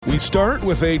We start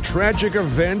with a tragic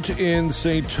event in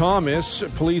St. Thomas.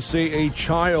 Police say a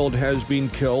child has been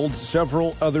killed,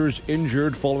 several others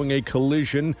injured following a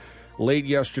collision late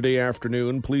yesterday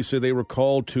afternoon. Police say they were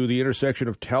called to the intersection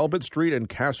of Talbot Street and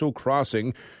Castle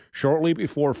Crossing shortly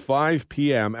before 5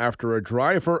 p.m. after a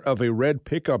driver of a red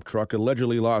pickup truck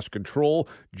allegedly lost control,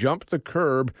 jumped the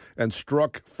curb, and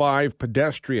struck 5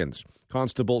 pedestrians.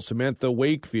 Constable Samantha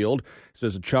Wakefield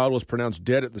says a child was pronounced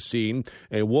dead at the scene.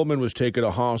 A woman was taken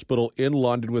to hospital in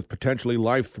London with potentially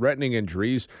life-threatening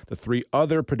injuries. The 3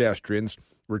 other pedestrians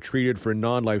were treated for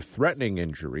non-life-threatening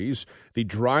injuries. The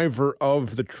driver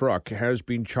of the truck has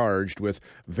been charged with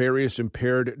various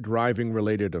impaired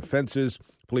driving-related offenses.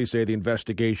 Police say the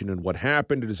investigation and what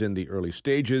happened is in the early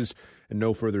stages, and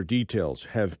no further details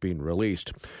have been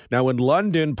released. Now, in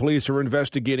London, police are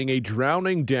investigating a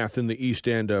drowning death in the east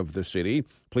end of the city.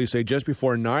 Police say just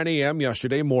before 9 a.m.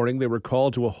 yesterday morning, they were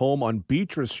called to a home on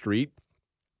Beatrice Street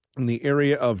in the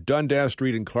area of Dundas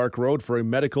Street and Clark Road for a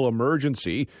medical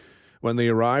emergency. When they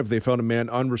arrived, they found a man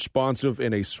unresponsive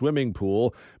in a swimming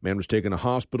pool. Man was taken to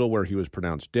hospital where he was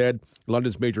pronounced dead.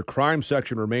 London's major crime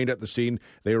section remained at the scene.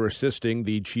 They are assisting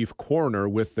the chief coroner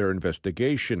with their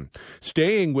investigation.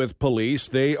 Staying with police,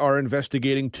 they are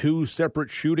investigating 2 separate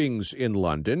shootings in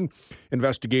London.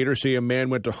 Investigators say a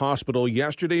man went to hospital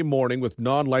yesterday morning with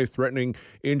non-life-threatening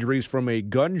injuries from a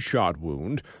gunshot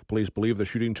wound. Police believe the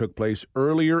shooting took place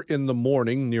earlier in the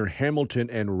morning near Hamilton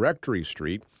and Rectory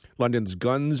Street. London's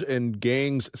Guns and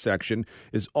Gangs section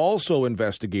is also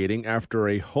investigating after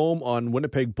a home on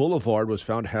Winnipeg Boulevard was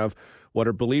found to have what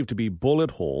are believed to be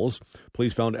bullet holes.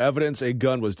 Police found evidence a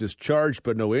gun was discharged,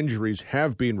 but no injuries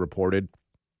have been reported.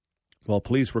 While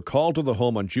police were called to the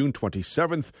home on June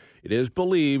 27th, it is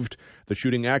believed the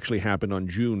shooting actually happened on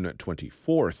June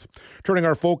 24th. Turning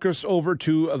our focus over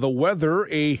to the weather,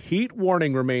 a heat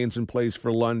warning remains in place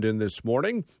for London this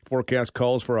morning. Forecast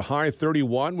calls for a high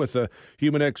 31 with a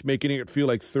humid index making it feel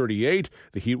like 38.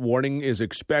 The heat warning is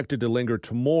expected to linger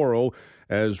tomorrow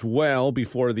as well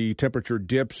before the temperature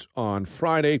dips on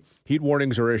Friday. Heat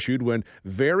warnings are issued when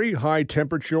very high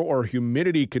temperature or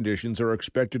humidity conditions are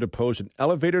expected to pose an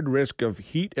elevated risk of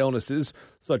heat illnesses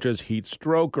such as heat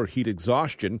stroke or heat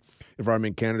exhaustion.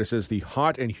 Environment Canada says the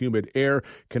hot and humid air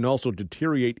can also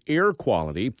deteriorate air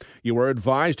quality. You are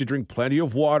advised to drink plenty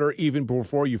of water even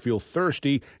before you feel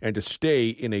thirsty and to stay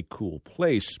in a cool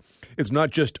place. It's not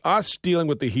just us dealing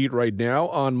with the heat right now.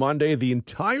 On Monday, the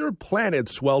entire planet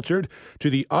sweltered to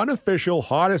the unofficial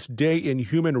hottest day in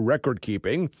human record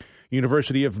keeping.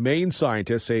 University of Maine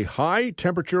scientists say high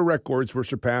temperature records were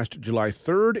surpassed July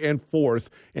 3rd and 4th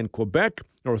in Quebec,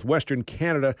 northwestern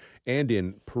Canada, and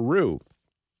in Peru.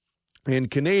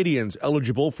 And Canadians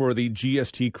eligible for the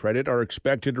GST credit are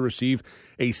expected to receive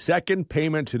a second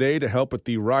payment today to help with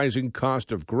the rising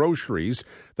cost of groceries.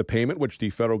 The payment, which the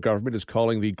federal government is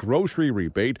calling the grocery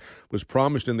rebate, was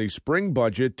promised in the spring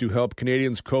budget to help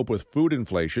Canadians cope with food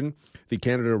inflation. The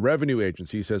Canada Revenue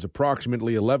Agency says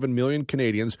approximately 11 million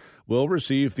Canadians will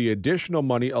receive the additional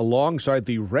money alongside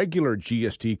the regular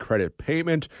GST credit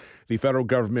payment. The federal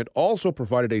government also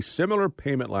provided a similar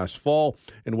payment last fall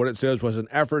in what it says was an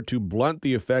effort to blunt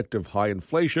the effect of high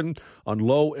inflation on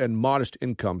low and modest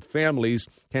income families.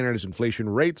 Canada's inflation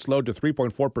rate slowed to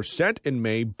 3.4% in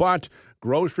May, but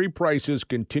grocery prices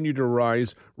continue to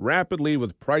rise rapidly,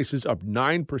 with prices up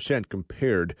 9%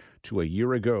 compared to a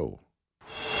year ago.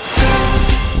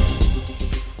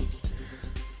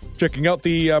 Checking out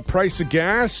the price of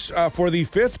gas for the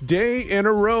 5th day in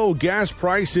a row. Gas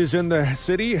prices in the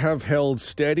city have held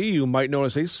steady. You might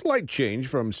notice a slight change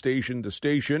from station to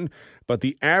station, but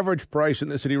the average price in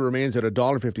the city remains at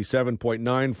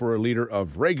 $1.57.9 for a liter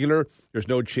of regular. There's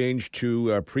no change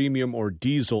to premium or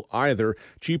diesel either.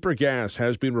 Cheaper gas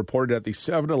has been reported at the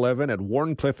 7-Eleven at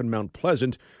Warncliffe and Mount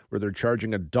Pleasant, where they're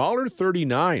charging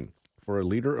 $1.39 for a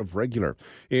liter of regular.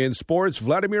 In sports,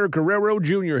 Vladimir Guerrero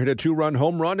Jr. hit a 2-run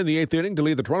home run in the 8th inning to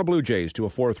lead the Toronto Blue Jays to a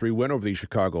 4-3 win over the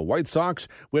Chicago White Sox.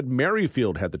 Whit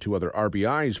Merrifield had the 2 other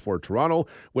RBIs for Toronto.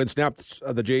 Win snapped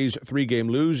the Jays' 3-game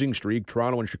losing streak.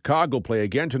 Toronto and Chicago play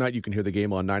again tonight. You can hear the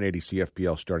game on 980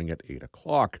 CFPL starting at 8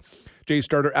 o'clock. Jays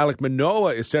starter Alek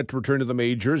Manoah is set to return to the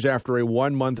majors after a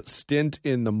 1-month stint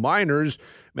in the minors.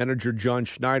 Manager John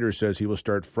Schneider says he will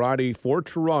start Friday for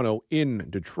Toronto in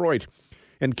Detroit.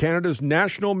 And Canada's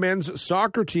national men's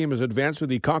soccer team has advanced to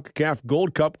the CONCACAF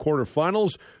Gold Cup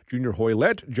quarterfinals. Junior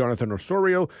Hoylett, Jonathan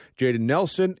Osorio, Jaden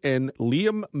Nelson, and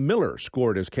Liam Miller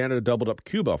scored as Canada doubled up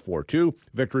Cuba 4-2.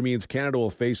 Victory means Canada will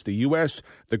face the U.S.,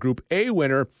 the Group A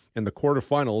winner, in the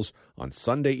quarterfinals on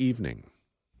Sunday evening.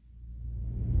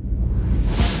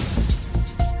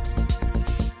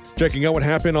 Checking out what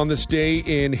happened on this day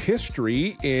in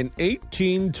history. In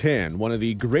 1810, one of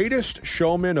the greatest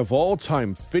showmen of all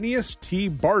time, Phineas T.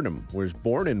 Barnum, was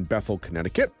born in Bethel,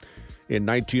 Connecticut. In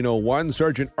 1901,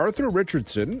 Sergeant Arthur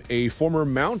Richardson, a former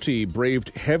Mountie, braved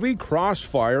heavy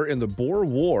crossfire in the Boer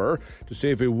War to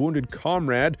save a wounded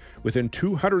comrade within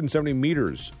 270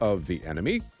 meters of the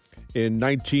enemy. In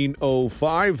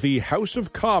 1905, the House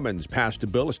of Commons passed a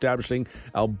bill establishing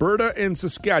Alberta and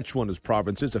Saskatchewan as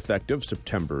provinces effective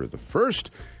September the 1st.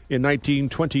 In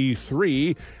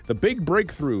 1923, the big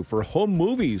breakthrough for home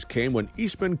movies came when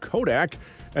Eastman Kodak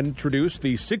introduced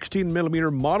the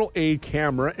 16mm Model A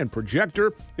camera and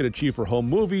projector. It achieved for home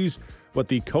movies what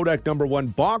the Kodak No. 1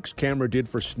 box camera did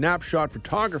for snapshot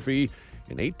photography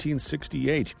in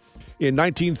 1868. In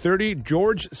 1930,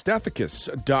 George Stethakis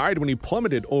died when he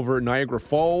plummeted over Niagara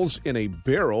Falls in a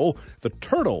barrel. The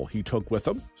turtle he took with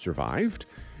him survived.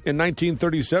 In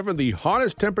 1937, the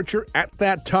hottest temperature at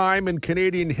that time in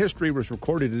Canadian history was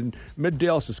recorded in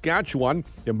Middale, Saskatchewan.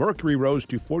 The mercury rose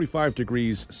to 45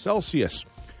 degrees Celsius.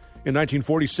 In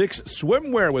 1946,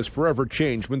 swimwear was forever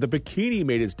changed when the bikini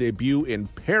made its debut in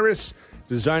Paris.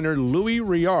 Designer Louis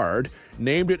Réard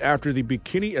named it after the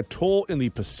Bikini Atoll in the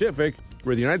Pacific,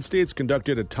 where the United States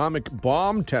conducted atomic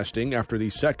bomb testing after the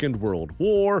Second World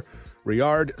War.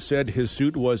 Réard said his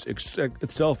suit was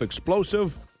itself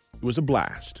explosive. It was a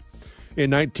blast. In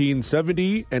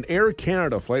 1970, an Air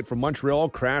Canada flight from Montreal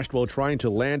crashed while trying to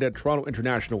land at Toronto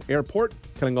International Airport,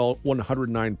 killing all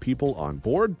 109 people on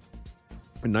board.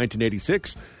 In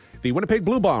 1986, the Winnipeg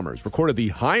Blue Bombers recorded the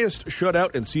highest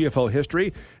shutout in CFL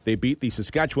history. They beat the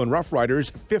Saskatchewan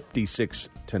Roughriders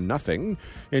 56-0.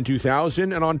 In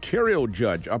 2000, an Ontario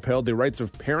judge upheld the rights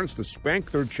of parents to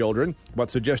spank their children, but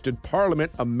suggested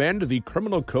Parliament amend the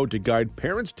criminal code to guide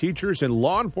parents, teachers, and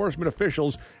law enforcement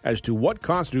officials as to what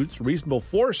constitutes reasonable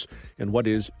force and what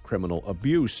is criminal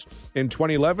abuse. In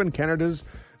 2011, Canada's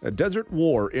Desert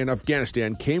War in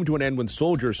Afghanistan came to an end when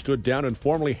soldiers stood down and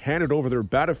formally handed over their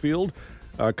battlefield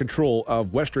control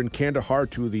of Western Kandahar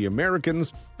to the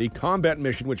Americans. The combat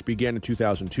mission, which began in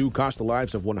 2002, cost the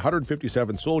lives of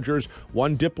 157 soldiers,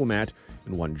 one diplomat,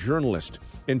 and one journalist.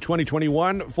 In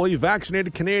 2021, fully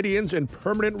vaccinated Canadians and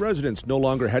permanent residents no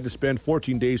longer had to spend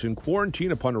 14 days in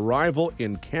quarantine upon arrival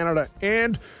in Canada.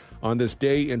 And on this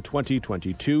day in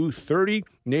 2022, 30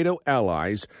 NATO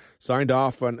allies signed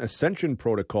off on ascension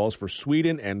protocols for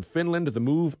Sweden and Finland. The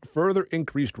move further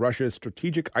increased Russia's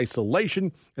strategic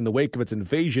isolation in the wake of its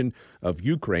invasion of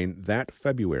Ukraine that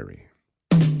February.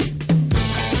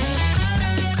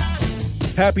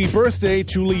 Happy birthday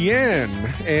to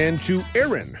Leanne and to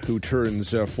Aaron, who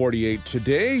turns 48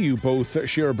 today. You both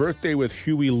share a birthday with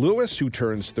Huey Lewis, who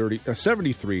turns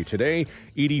 73 today.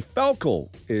 Edie Falco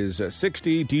is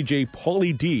 60. DJ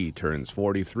Pauly D turns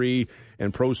 43.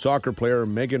 And pro soccer player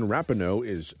Megan Rapinoe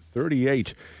is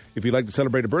 38. If you'd like to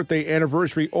celebrate a birthday,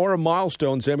 anniversary, or a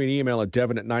milestone, send me an email at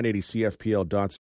devon@980cfpl.ca.